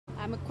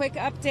A quick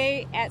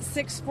update, at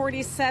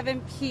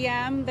 6:47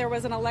 p.m. there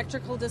was an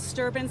electrical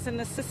disturbance in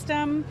the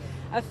system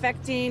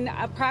affecting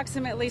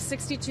approximately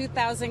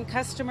 62,000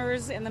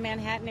 customers in the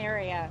Manhattan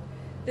area.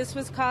 This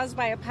was caused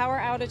by a power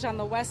outage on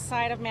the west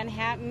side of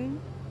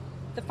Manhattan.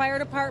 The fire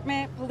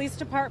department, police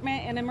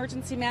department, and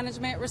emergency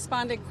management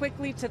responded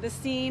quickly to the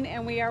scene,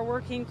 and we are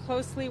working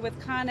closely with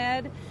Con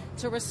Ed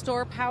to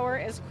restore power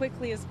as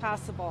quickly as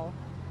possible.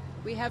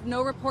 We have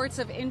no reports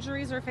of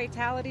injuries or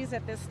fatalities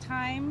at this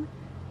time.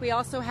 We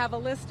also have a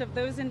list of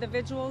those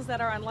individuals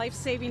that are on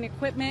life-saving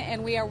equipment,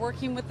 and we are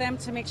working with them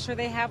to make sure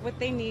they have what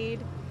they need.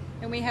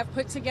 And we have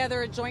put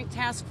together a joint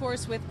task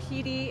force with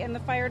PD and the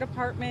fire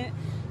department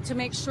to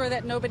make sure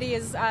that nobody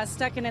is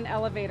stuck in an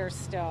elevator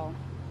still.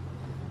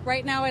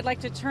 Right now, I'd like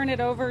to turn it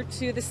over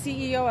to the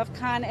CEO of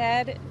Con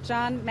Ed,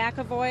 John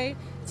McAvoy,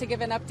 to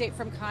give an update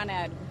from Con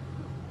Ed.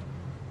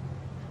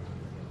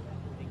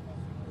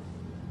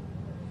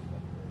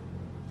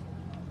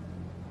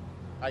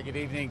 Hi, good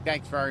evening.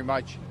 Thanks very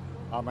much.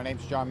 My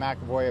name's John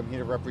McAvoy. I'm here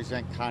to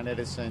represent Con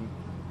Edison.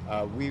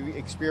 We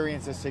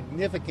experienced a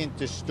significant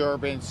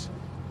disturbance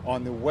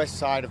on the west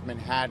side of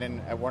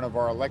Manhattan at one of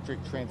our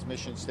electric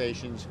transmission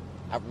stations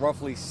at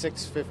roughly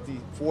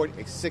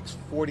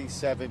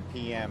 6:47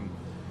 p.m.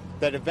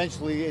 that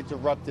eventually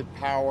interrupted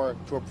power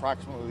to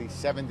approximately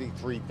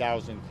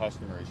 73,000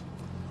 customers.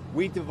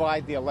 We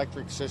divide the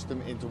electric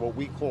system into what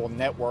we call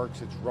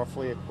networks. It's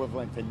roughly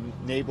equivalent to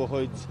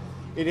neighborhoods.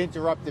 It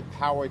interrupted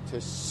power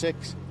to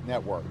 6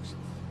 networks.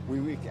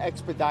 We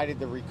expedited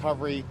the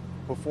recovery,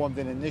 performed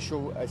an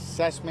initial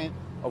assessment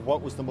of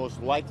what was the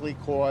most likely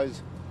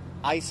cause,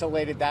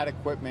 isolated that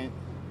equipment,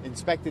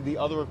 inspected the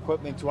other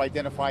equipment to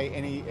identify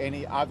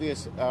any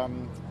obvious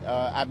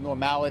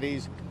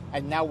abnormalities,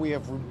 and now we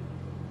have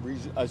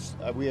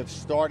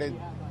started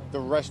the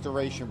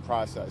restoration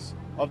process.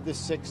 Of the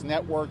 6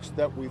 networks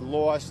that we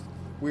lost,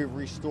 we've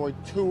restored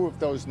 2 of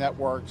those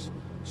networks,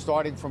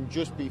 starting from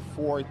just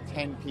before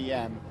 10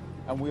 p.m.,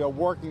 and we are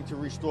working to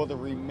restore the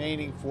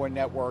remaining 4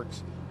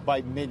 networks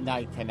by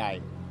midnight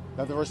tonight.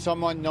 Now, there are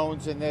some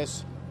unknowns in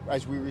this.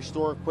 As we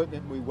restore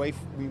equipment, we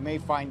may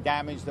find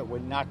damage that we're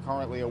not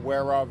currently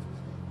aware of,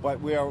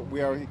 but we are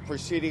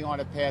proceeding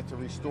on a path to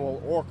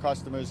restore all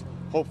customers,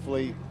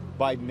 hopefully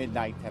by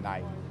midnight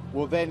tonight.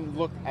 We'll then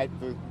look at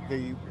the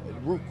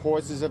root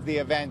causes of the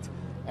event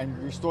and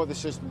restore the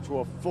system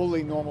to a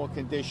fully normal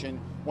condition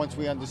once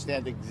we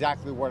understand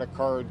exactly what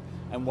occurred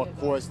and what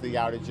caused the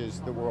outages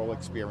that we're all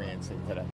experiencing today.